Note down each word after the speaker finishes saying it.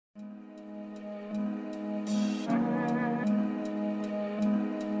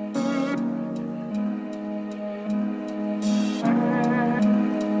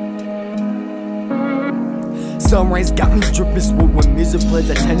Sun rays got me dripping smooth when music plays.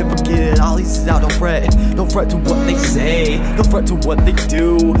 I tend to forget it, all eases out. Don't fret to what they say, don't fret to what they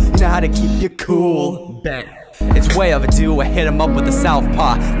do. You know how to keep you cool. Bet it's way overdue. I hit 'em up with a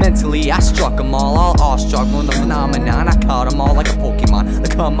southpaw. Mentally I struck 'em all awestruck from the phenomenon. I caught 'em all like a Pokemon. The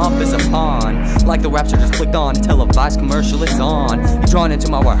come up is a pawn, like the rapture just clicked on a televised commercial. It's on. You're drawn into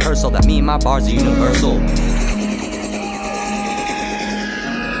my rehearsal. That mean my bars are universal.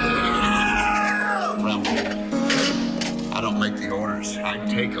 I don't make the orders. I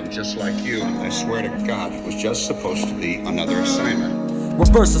take them just like you. I swear to God, it was just supposed to be another assignment.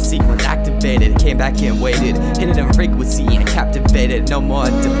 Reversal sequence activated, came back in, waited, hit it in frequency and captivated, no more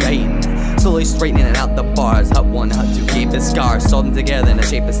debating. Slowly straightening out the bars, hut 1, hut 2, gaping scars, sold them together in the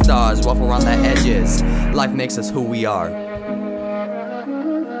shape of stars, rough around the edges. Life makes us who we are.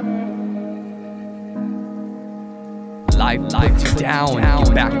 Life puts you down,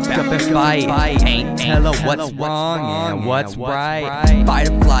 you back up and fight. Ain't tell her what's wrong and what's right. Fight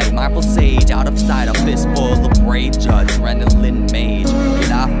or flight, mindful sage, out of sight, a fistful of rage, adrenaline mage.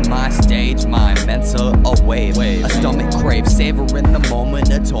 Get off my stage, my mental a wave. A stomach crave, savoring the moment,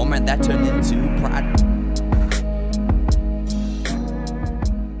 a torment that turned into pride.